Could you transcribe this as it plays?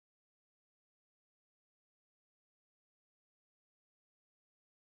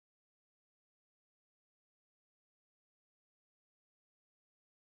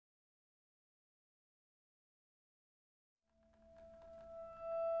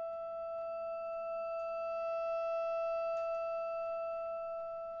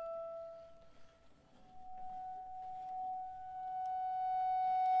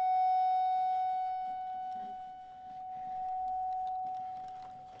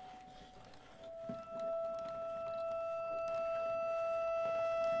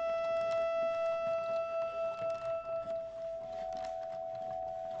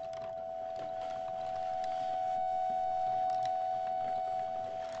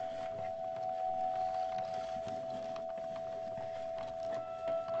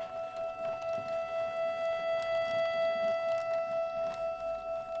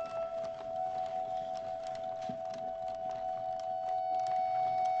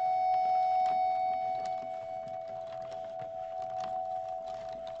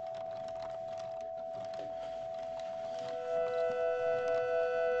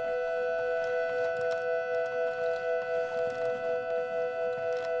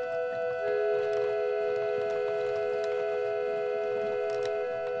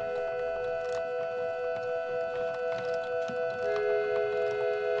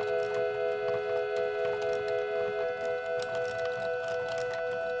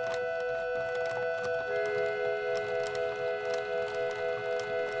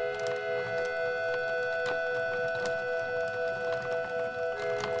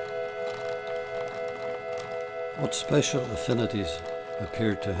What special affinities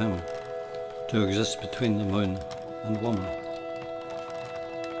appeared to him to exist between the moon and woman?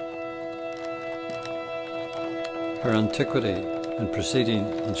 Her antiquity in preceding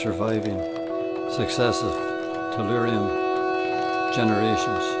and surviving successive Tellurian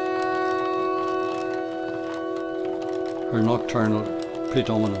generations, her nocturnal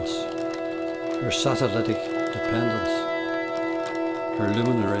predominance, her satellitic dependence, her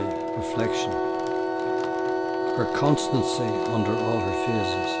luminary reflection, her constancy under all her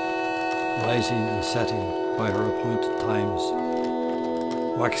phases, rising and setting by her appointed times,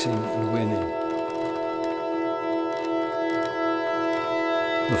 waxing and waning.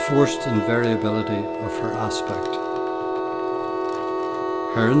 The forced invariability of her aspect,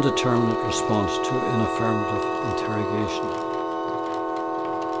 her indeterminate response to inaffirmative interrogation,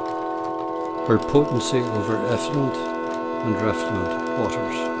 her potency over effluent and refluent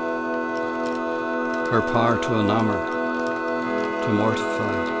waters, her power to enamour, to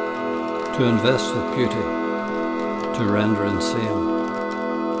mortify, to invest with beauty, to render insane,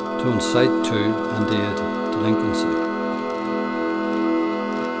 to incite to and aid delinquency.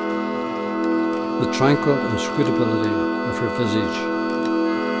 The tranquil inscrutability of her visage,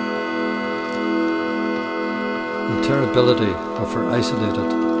 the terribility of her isolated,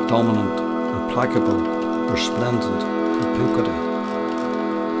 dominant, implacable, resplendent obliquity,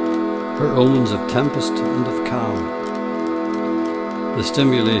 her omens of tempest and of calm, the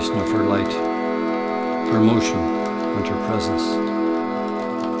stimulation of her light, her motion and her presence,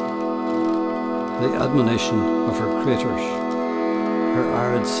 the admonition of her craters, her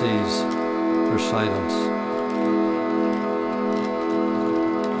arid seas, her silence,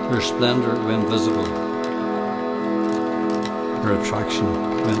 her splendour when visible, her attraction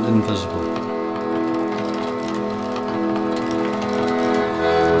when invisible.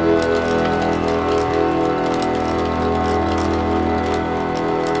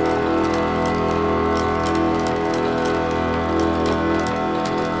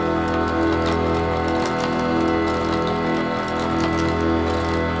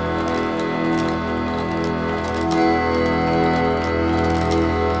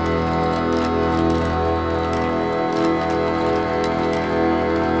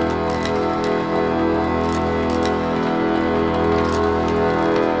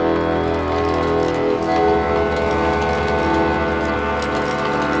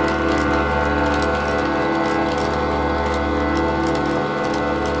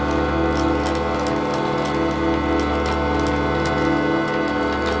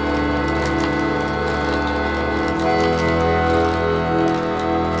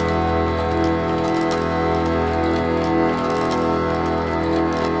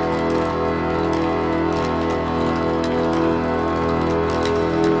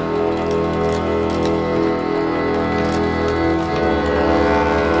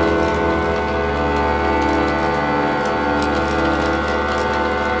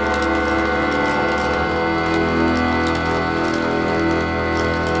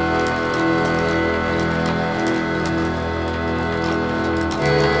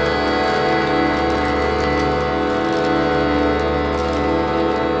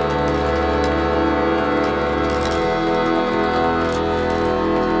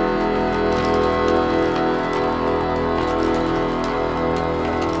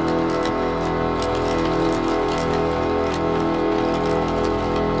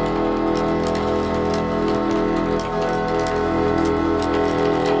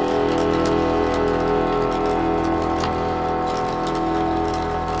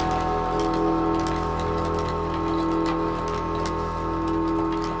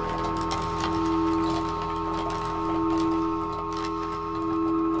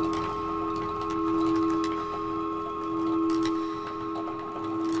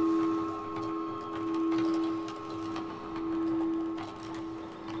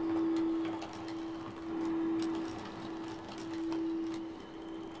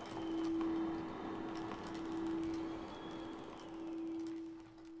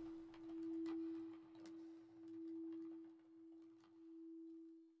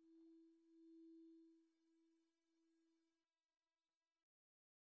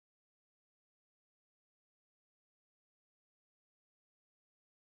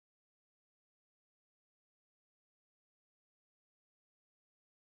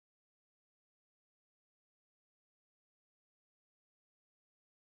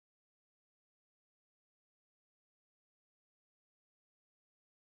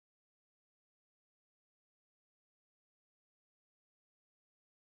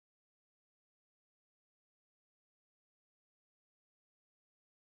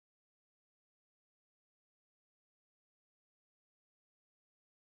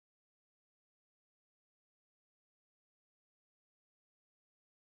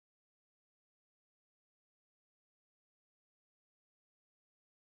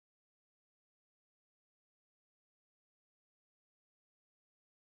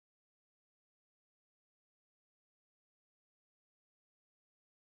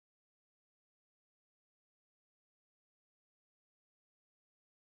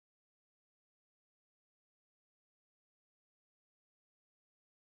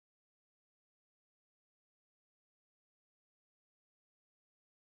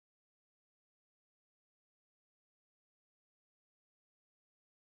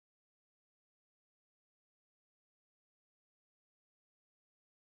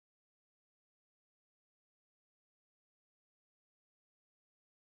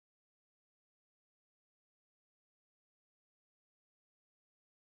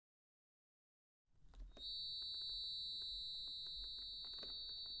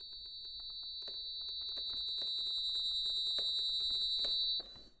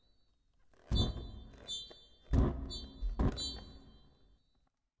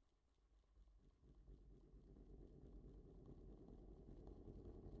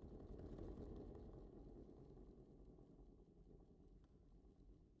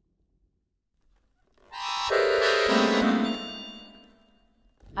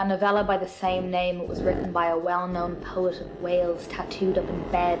 A novella by the same name. It was written by a well-known poet of Wales, tattooed up in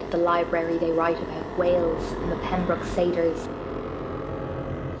bed at the library. They write about Wales and the Pembroke satyrs.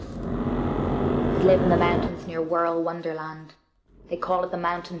 They live in the mountains near Whirl Wonderland. They call it the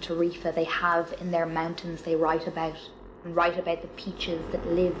mountain Tarifa. They have in their mountains they write about, and write about the peaches that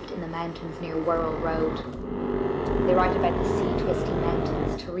lived in the mountains near Whirl Road. They write about the sea-twisty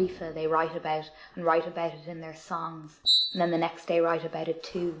mountains Tarifa. They write about, and write about it in their songs. And then the next day write about it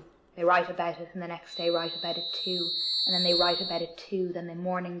too. They write about it, and the next day write about it too. And then they write about it too. Then the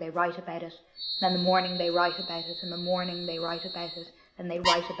morning they write about it. And then the morning they write about it. And the morning they write about it. Then they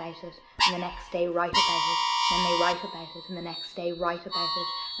write about it. And the next day write about it. Then they write about it. And the next day write about it.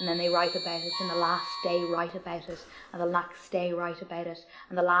 And then they write about it. And the last day write about it. And the next day write about it.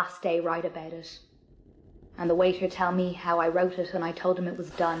 And the last day write about it. And the waiter tell me how I wrote it, and I told him it was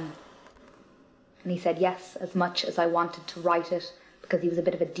done. And he said yes, as much as I wanted to write it, because he was a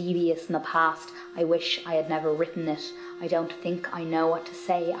bit of a devious in the past. I wish I had never written it. I don't think I know what to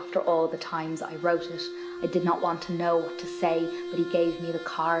say after all the times I wrote it. I did not want to know what to say, but he gave me the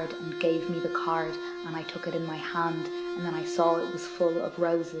card and gave me the card, and I took it in my hand, and then I saw it was full of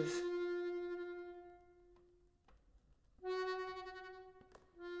roses.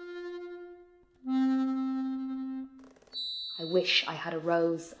 I wish I had a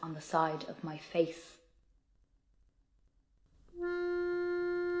rose on the side of my face.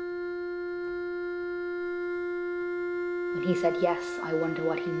 When he said yes, I wonder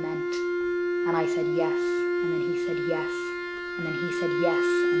what he meant. And I said yes, and then he said yes, and then he said yes,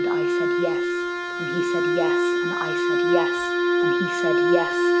 and I said yes, and he said yes, and I said yes, and he said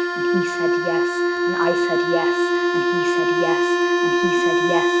yes, and he said yes, and I said yes, and he said yes, and he said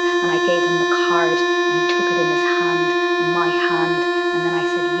yes, and I gave him the card, and he took it in his hand, and my hand, and then I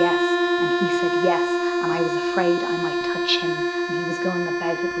said yes, and he said yes, and I was afraid I might touch him, and he was going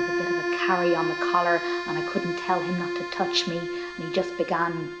about it with a bit of a carry on the collar, and I couldn't tell him not to touch me, and he just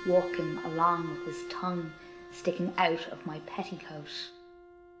began walking along with his tongue sticking out of my petticoat.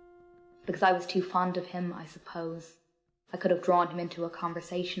 Because I was too fond of him, I suppose. I could have drawn him into a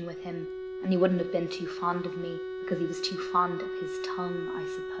conversation with him, and he wouldn't have been too fond of me, because he was too fond of his tongue, I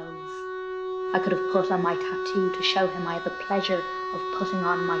suppose. I could have put on my tattoo to show him I had the pleasure of putting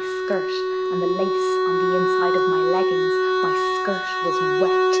on my skirt, and the lace on the inside of my leggings. My skirt was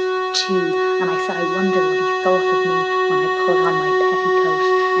wet too, and I said I wondered what he thought of me when I put on my petticoat,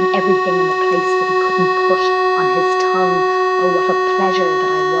 and everything in the place that he couldn't put on his tongue. Oh, what a pleasure that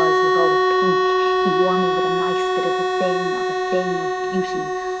I was with all the pink. He wore me with a nice bit of a thing of beauty.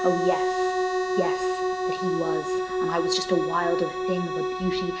 Oh yes, yes, that he was, and I was just a wild of a thing of a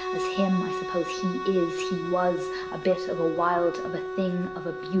beauty, as him, I suppose he was a bit of a wild of a thing of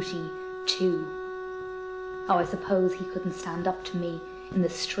a beauty too. Oh, I suppose he couldn't stand up to me in the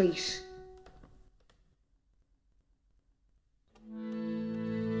street.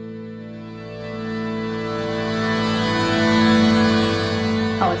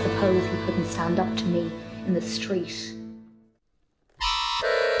 Oh, I suppose he couldn't stand up to me in the street.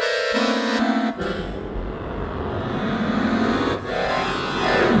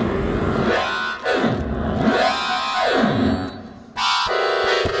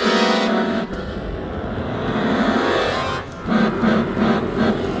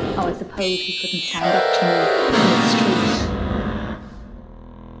 He couldn't stand up to me in the street.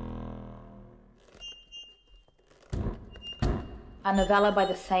 A novella by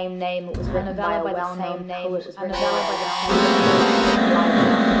the same name. It was written by a well-known poet. A novella by the same name.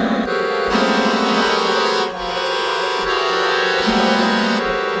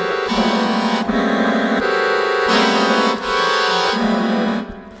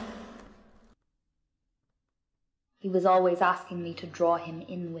 He was always asking me to draw him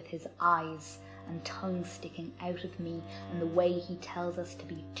in with his eyes and tongue sticking out of me, and the way he tells us to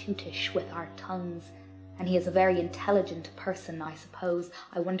be tootish with our tongues. And he is a very intelligent person, I suppose.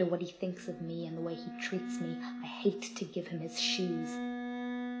 I wonder what he thinks of me and the way he treats me. I hate to give him his shoes.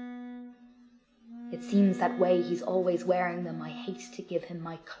 It seems that way he's always wearing them. I hate to give him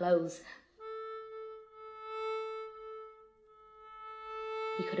my clothes.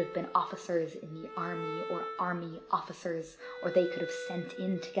 He could have been officers in the army, or army officers, or they could have sent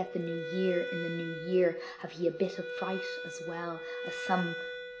in to get the new year in the new year. Have he a bit of fright as well as some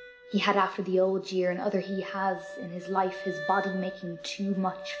he had after the old year, and other he has in his life, his body making too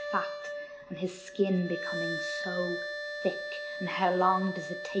much fat, and his skin becoming so thick? And how long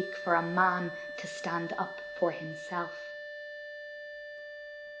does it take for a man to stand up for himself?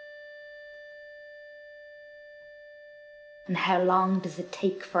 And how long does it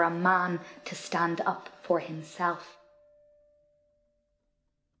take for a man to stand up for himself?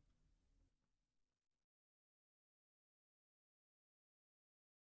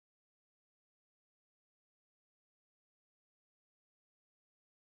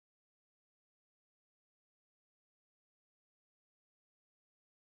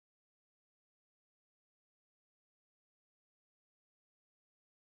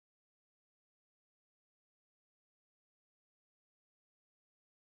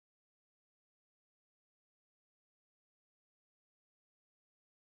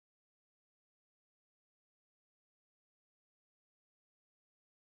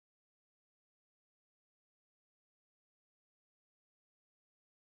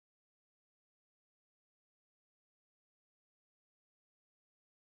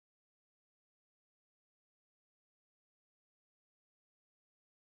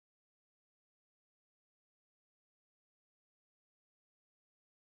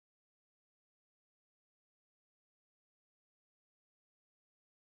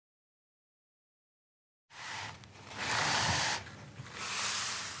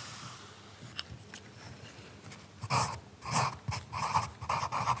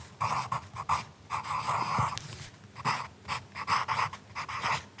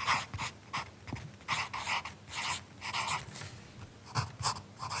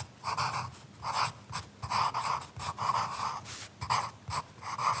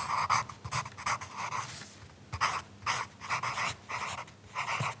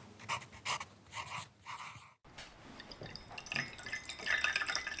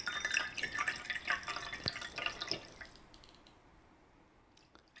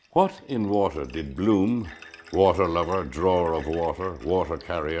 What in water did Bloom, water lover, drawer of water, water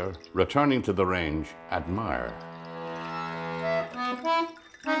carrier, returning to the range, admire?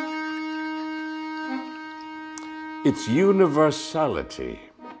 Its universality,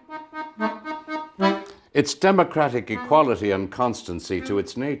 its democratic equality and constancy to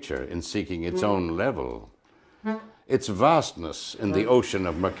its nature in seeking its own level, its vastness in the ocean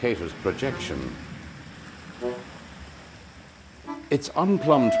of Mercator's projection, its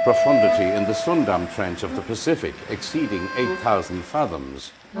unplumbed profundity in the Sundam Trench of the Pacific exceeding 8,000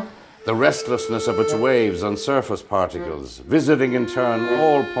 fathoms, the restlessness of its waves and surface particles, visiting in turn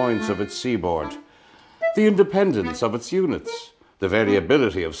all points of its seaboard, the independence of its units, the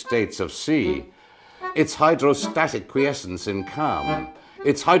variability of states of sea, its hydrostatic quiescence in calm,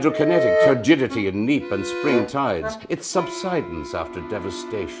 its hydrokinetic turgidity in neap and spring tides, its subsidence after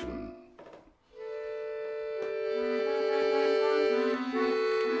devastation.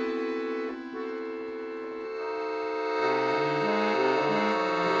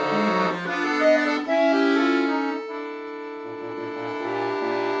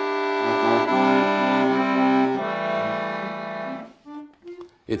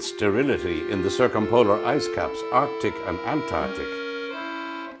 Its sterility in the circumpolar ice caps, Arctic and Antarctic,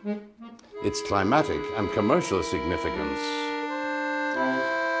 its climatic and commercial significance,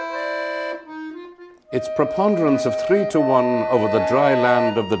 its preponderance of 3-to-1 over the dry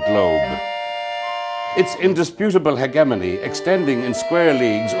land of the globe, its indisputable hegemony extending in square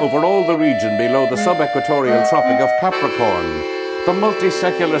leagues over all the region below the sub-equatorial Tropic of Capricorn, the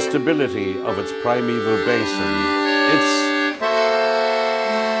multi-secular stability of its primeval basin, its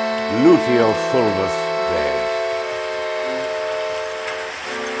Luteofulvous bed.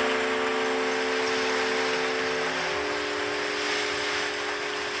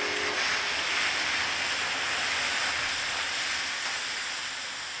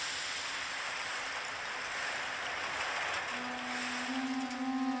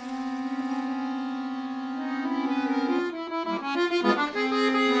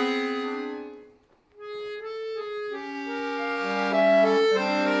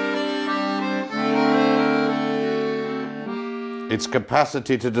 Its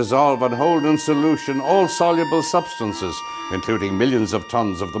capacity to dissolve and hold in solution all soluble substances, including millions of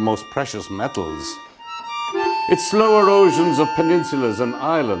tons of the most precious metals. Its slow erosions of peninsulas and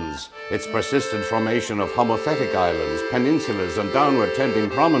islands, its persistent formation of homothetic islands, peninsulas and downward tending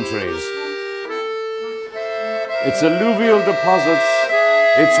promontories. Its alluvial deposits,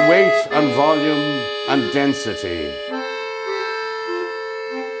 its weight and volume and density.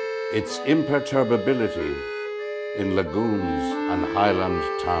 Its imperturbability in lagoons and highland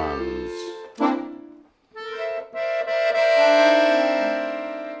tarns.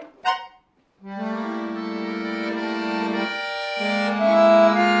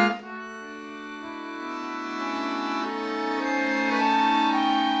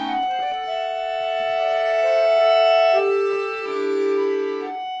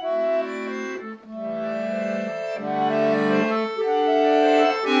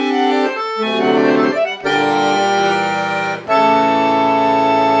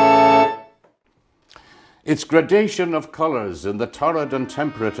 Its gradation of colours in the torrid and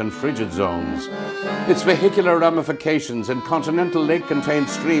temperate and frigid zones, its vehicular ramifications in continental lake-contained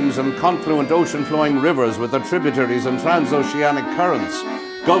streams and confluent ocean-flowing rivers with their tributaries and transoceanic currents,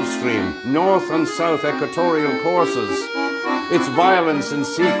 Gulf Stream, north and south equatorial courses, its violence in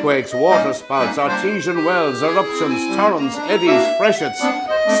seaquakes, waterspouts, artesian wells, eruptions, torrents, eddies, freshets,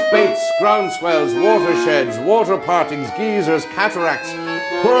 spates, groundswells, watersheds, water partings, geysers, cataracts,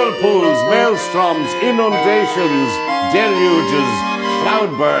 whirlpools, maelstroms, inundations, deluges,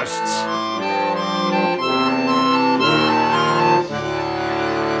 cloudbursts.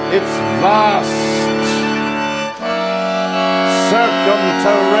 Its vast,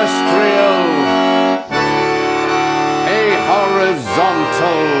 circumterrestrial,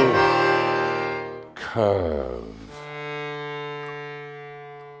 horizontal curve.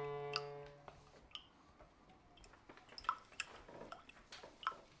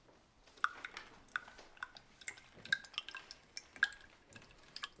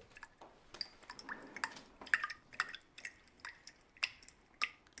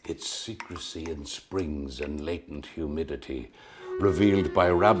 Its secrecy in springs and latent humidity, revealed by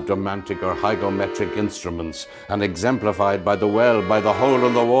rhabdomantic or hygometric instruments and exemplified by the well, by the hole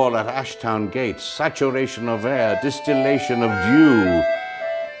in the wall at Ashtown Gate, saturation of air, distillation of dew.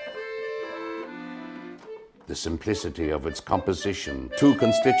 The simplicity of its composition, 2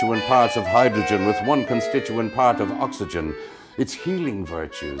 constituent parts of hydrogen with 1 constituent part of oxygen, its healing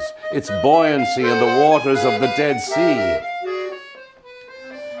virtues, its buoyancy in the waters of the Dead Sea.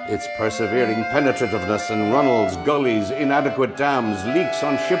 its persevering penetrativeness in runnels, gullies, inadequate dams, leaks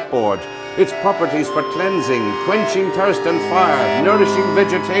on shipboard, its properties for cleansing, quenching thirst and fire, nourishing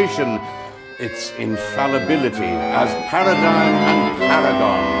vegetation, its infallibility as paradigm and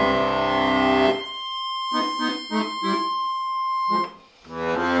paragon.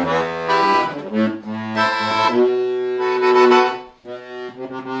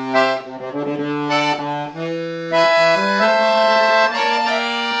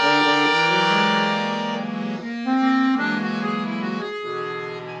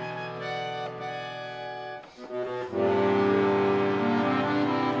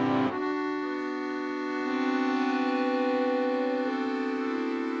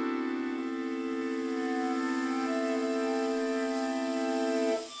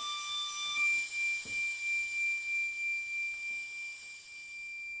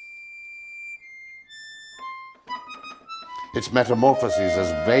 Its metamorphoses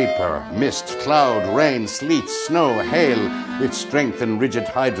as vapor, mist, cloud, rain, sleet, snow, hail, its strength in rigid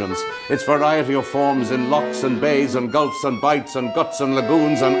hydrants, its variety of forms in lochs and bays and gulfs and bights and guts and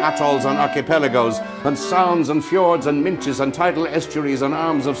lagoons and atolls and archipelagos, and sounds and fjords and minches and tidal estuaries and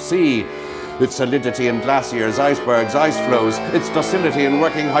arms of sea, its solidity in glaciers, icebergs, ice flows, its docility in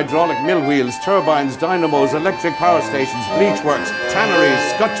working hydraulic mill wheels, turbines, dynamos, electric power stations, bleach works,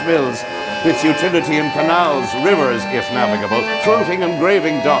 tanneries, scotch mills, its utility in canals, rivers, if navigable, floating and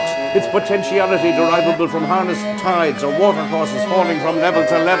graving docks, its potentiality derivable from harnessed tides or watercourses falling from level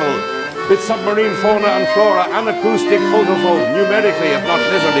to level, its submarine fauna and flora, an acoustic photophobe, numerically, if not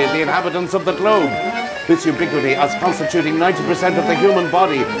literally, the inhabitants of the globe, its ubiquity as constituting 90% of the human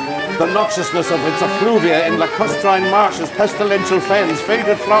body, the noxiousness of its effluvia in lacustrine marshes, pestilential fens,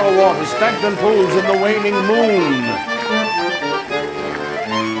 faded flower waters, stagnant pools in the waning moon.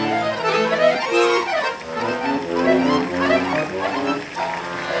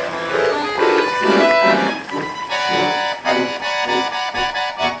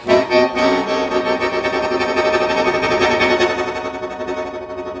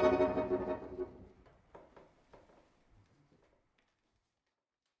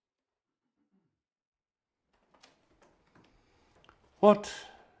 What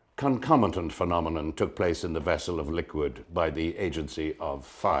concomitant phenomenon took place in the vessel of liquid by the agency of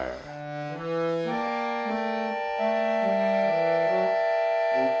fire?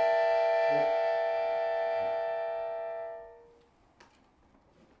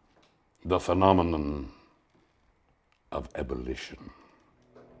 The phenomenon of ebullition.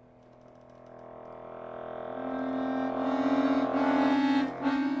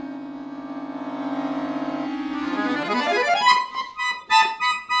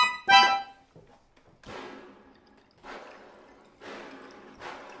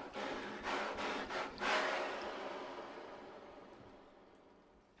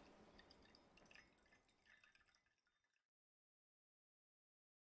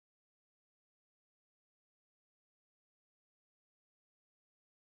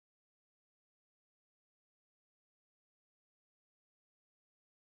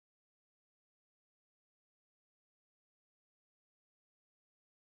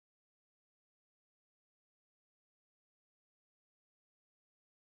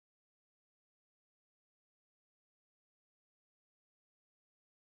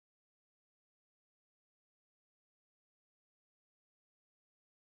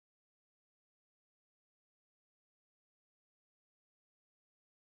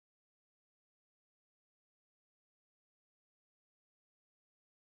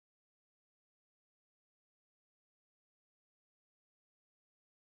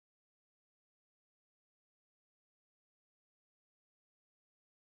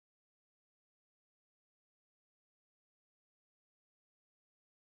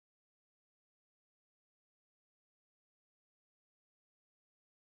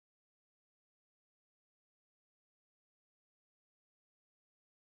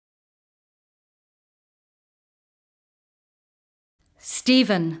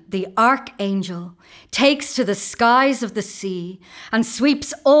 Stephen, the archangel, takes to the skies of the sea and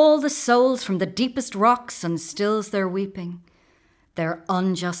sweeps all the souls from the deepest rocks and stills their weeping, their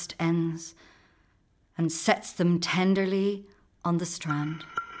unjust ends, and sets them tenderly on the strand.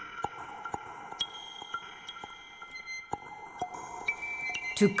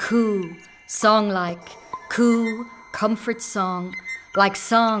 To coo, song-like, coo, comfort song, like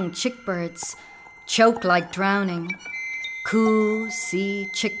song, chickbirds, choke like drowning, coo, see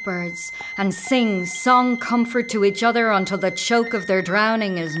chickbirds, and sing song comfort to each other until the choke of their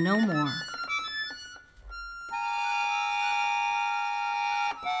drowning is no more.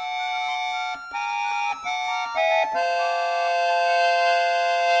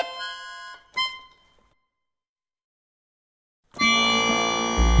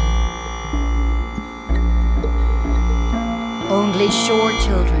 shore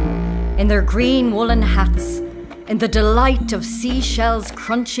children, in their green woolen hats, in the delight of seashells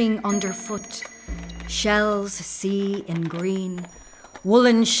crunching underfoot. Shells see in green,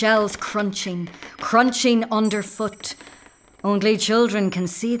 woolen shells crunching, crunching underfoot. Only children can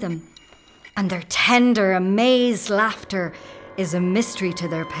see them, and their tender, amazed laughter is a mystery to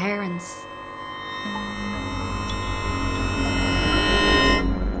their parents.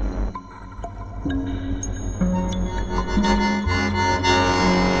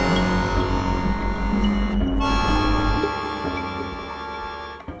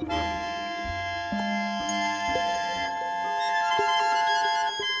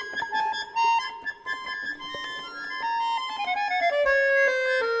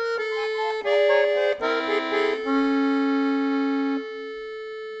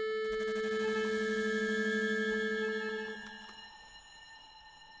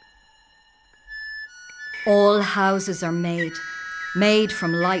 All houses are made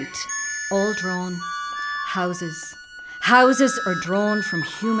from light, all drawn. Houses are drawn from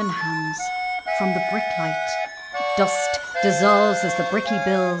human hands, from the brick light. Dust dissolves as the bricky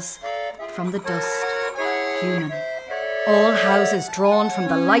bills, from the dust, human. All houses drawn from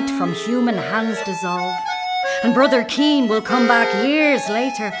the light from human hands dissolve. And Brother Keane will come back years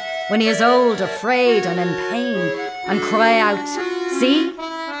later, when he is old, afraid and in pain, and cry out, "See?"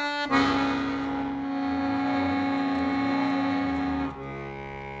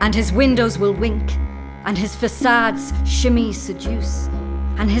 And his windows will wink, and his facades shimmy seduce,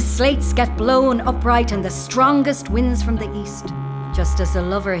 and his slates get blown upright in the strongest winds from the east, just as the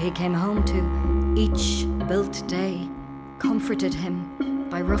lover he came home to each built day comforted him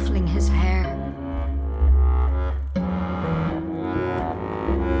by ruffling his hair.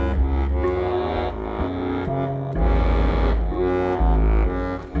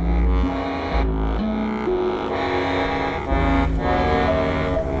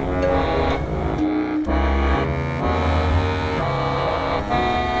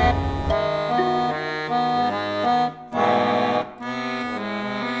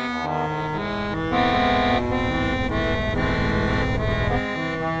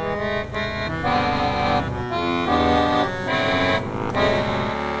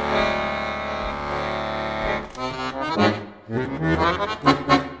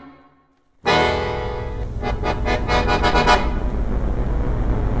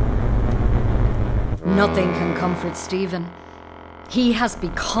 Nothing can comfort Stephen. He has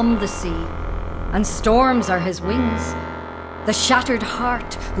become the sea, and storms are his wings. The shattered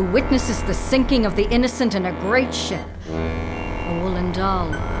heart who witnesses the sinking of the innocent in a great ship, a woolen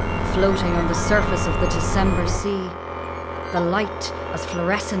doll floating on the surface of the December sea, the light as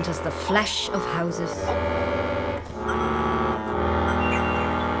fluorescent as the flesh of houses.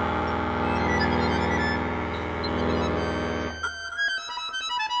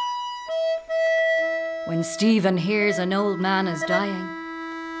 When Stephen hears an old man is dying,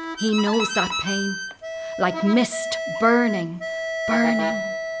 he knows that pain, like mist burning, burning,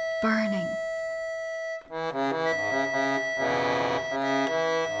 burning.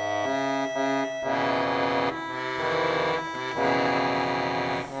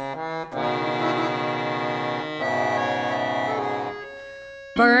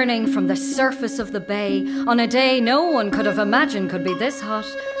 Burning from the surface of the bay on a day no one could have imagined could be this hot.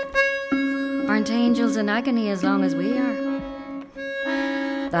 Aren't angels in agony as long as we are?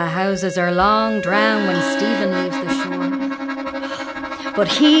 The houses are long drowned when Stephen leaves the shore. But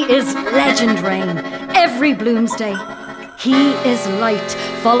he is legend rain every Bloomsday. He is light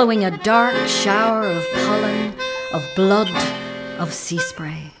following a dark shower of pollen, of blood, of sea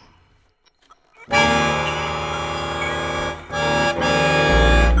spray.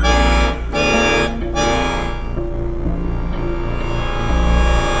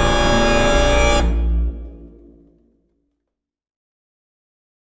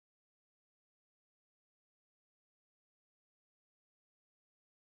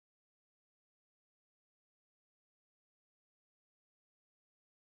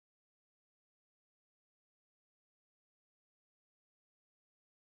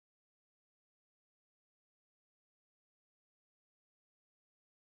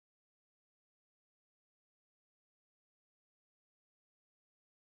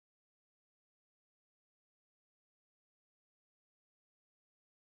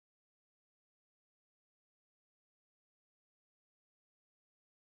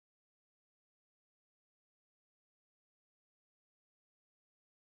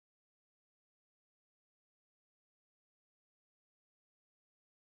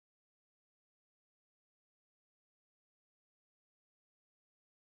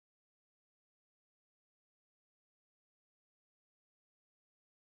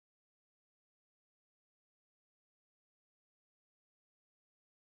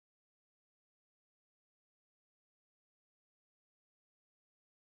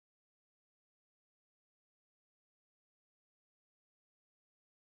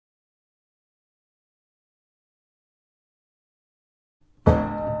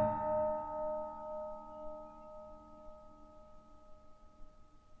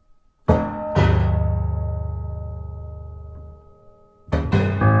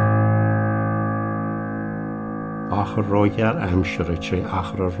 ach a roiar amsere tre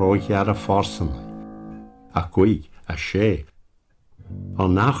ach a roiar a forsen. A gwy, a sé. Al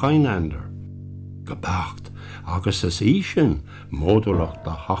nach einander. Gebacht, agus as ischen, modulach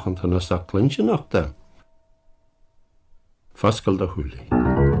da hachantanas a clinchenach dem. Fascal da huli.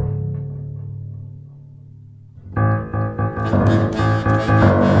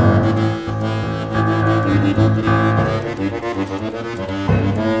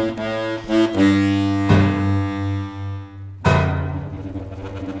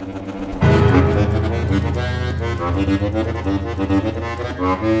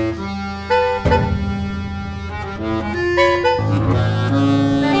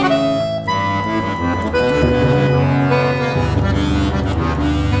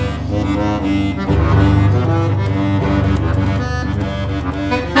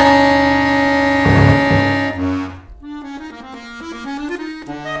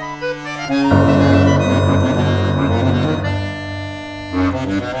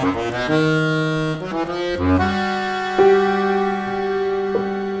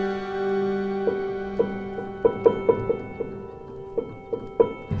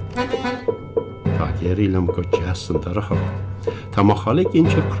 Lam go jazz an Darragh. Tá mo chalig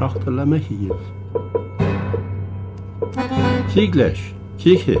inse crachta le a híomh. Cíg leis,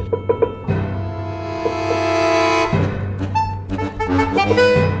 cíchir.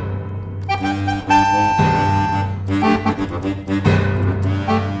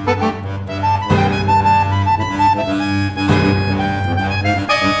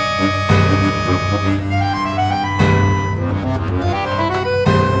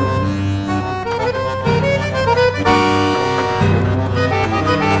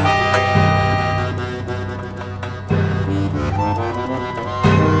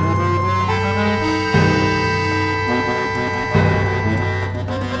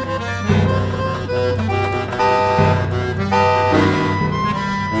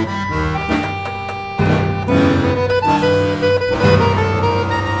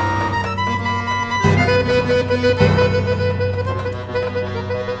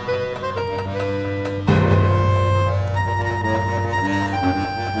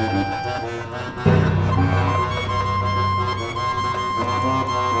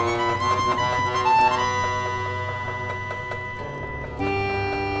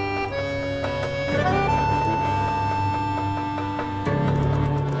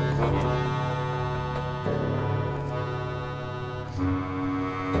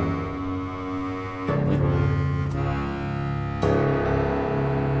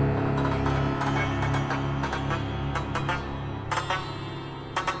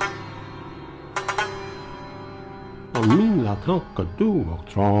 Tuck a do of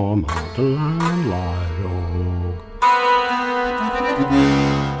trauma to land lie.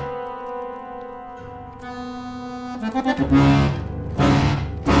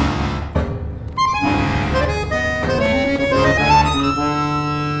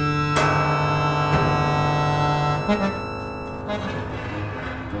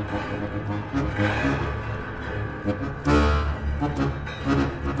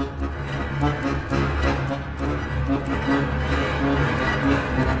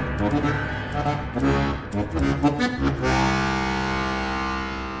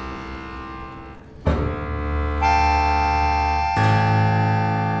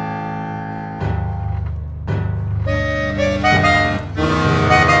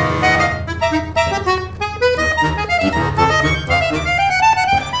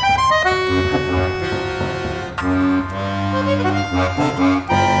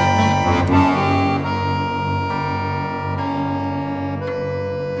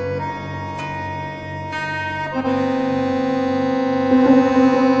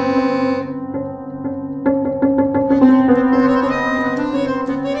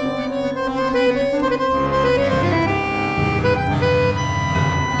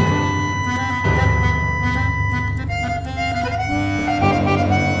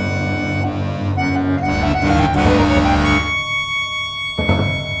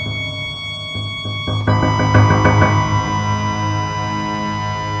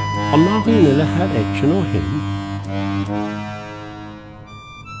 Action or him.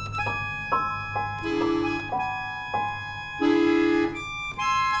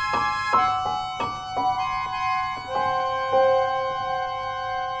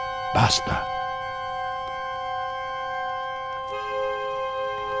 Basta.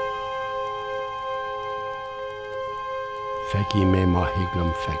 Fegi me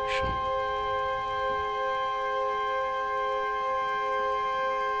mahiglam faction.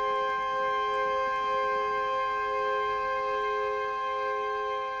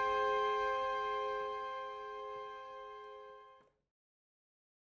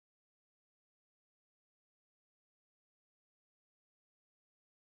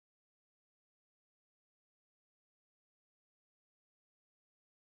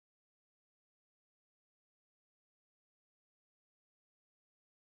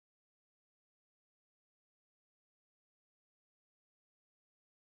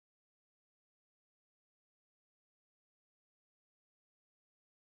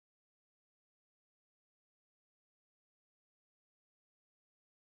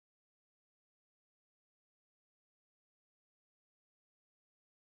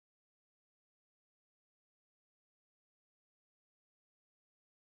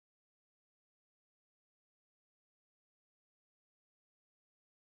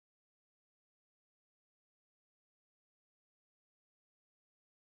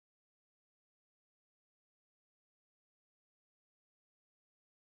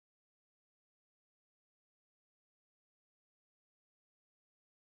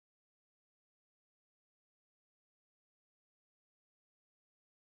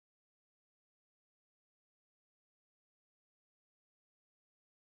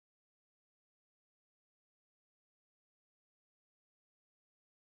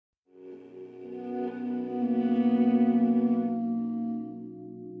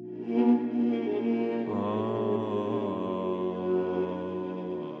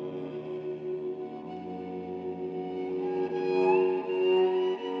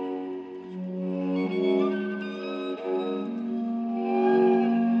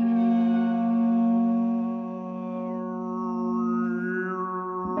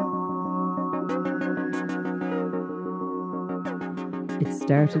 It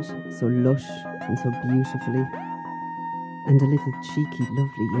started so lush and so beautifully, and a little cheeky,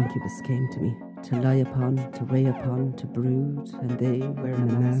 lovely incubus came to me, to lie upon, to weigh upon, to brood, and they, wearing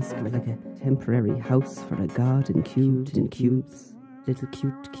a mask like a temporary house for a god incubed in cubes. Little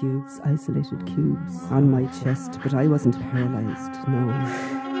cute cubes, isolated cubes, on my chest, but I wasn't paralysed,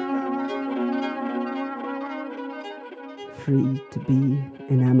 no. Free to be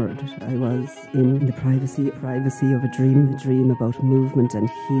enamoured, I was in the privacy of a dream about movement and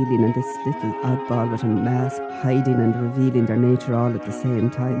healing, and this little oddball with a mask hiding and revealing their nature all at the same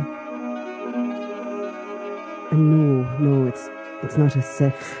time. And no, it's not a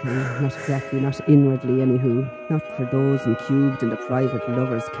sex, not exactly, not inwardly anywho, not for those incubed in the private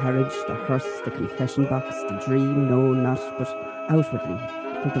lover's carriage, the hearse, the confession box, the dream, no, not, but outwardly,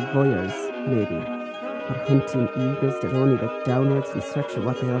 for the voyeurs, maybe. For hunting eagles that only look downwards in search of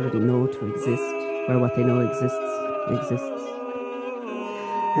what they already know to exist, where what they know exists.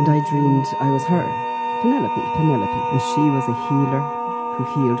 And I dreamed I was her, Penelope, and she was a healer who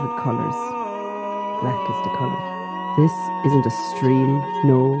healed with colours. Black is the colour. This isn't a stream,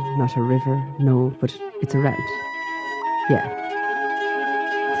 no, not a river, no, but it's a rant. Yeah,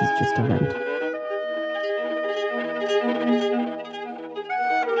 this is just a rant.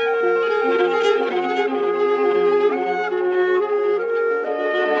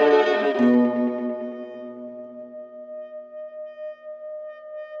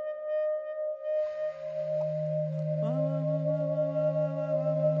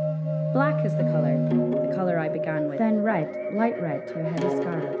 Black is the colour I began with. Then red, light red to a heavy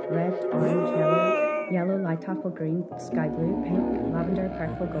scarlet, red, orange, yellow, light apple green, sky blue, pink, lavender,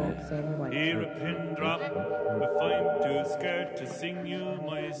 purple, gold, silver, white. Hear a pin drop, if I'm too scared to sing you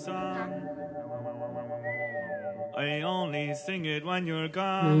my song. I only sing it when you're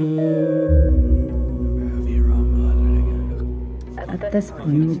gone. At this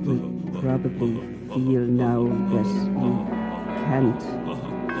point, you will probably feel now that you can't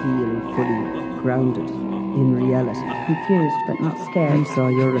feel fully grounded in reality. Confused but not scared. You saw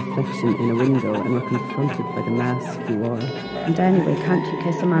your reflection in a window and were confronted by the mask you wore. And anyway, can't you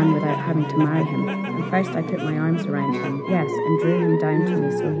kiss a man without having to marry him? And first I put my arms around him, yes, and drew him down to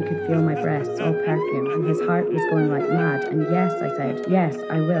me so he could feel my breasts, all perfume, and his heart was going like mad. And yes, I said, yes,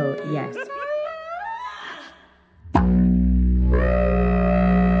 I will, yes.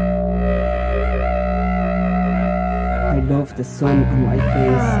 I love the sun on my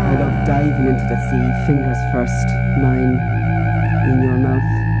face. I love diving into the sea, fingers first, mine in your mouth.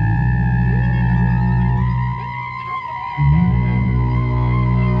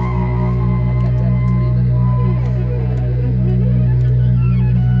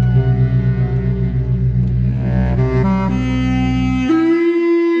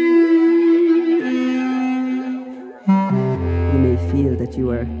 You may feel that you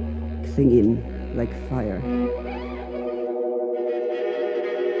are clinging like fire.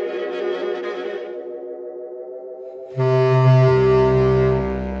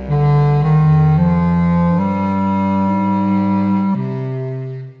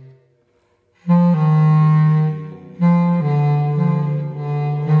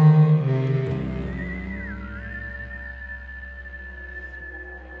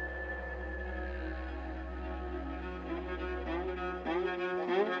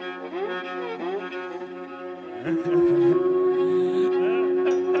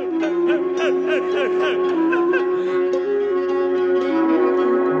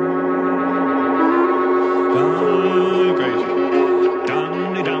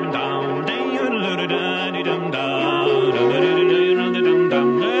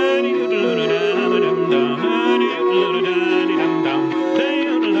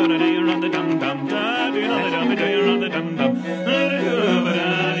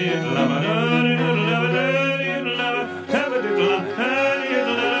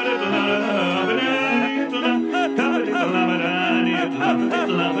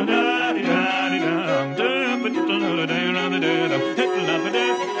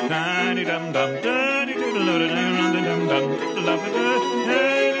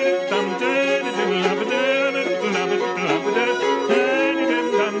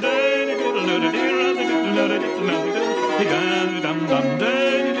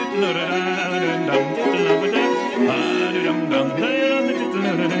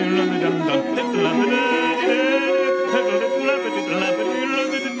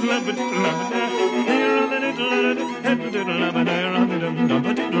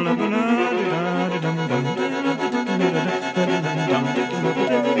 Dum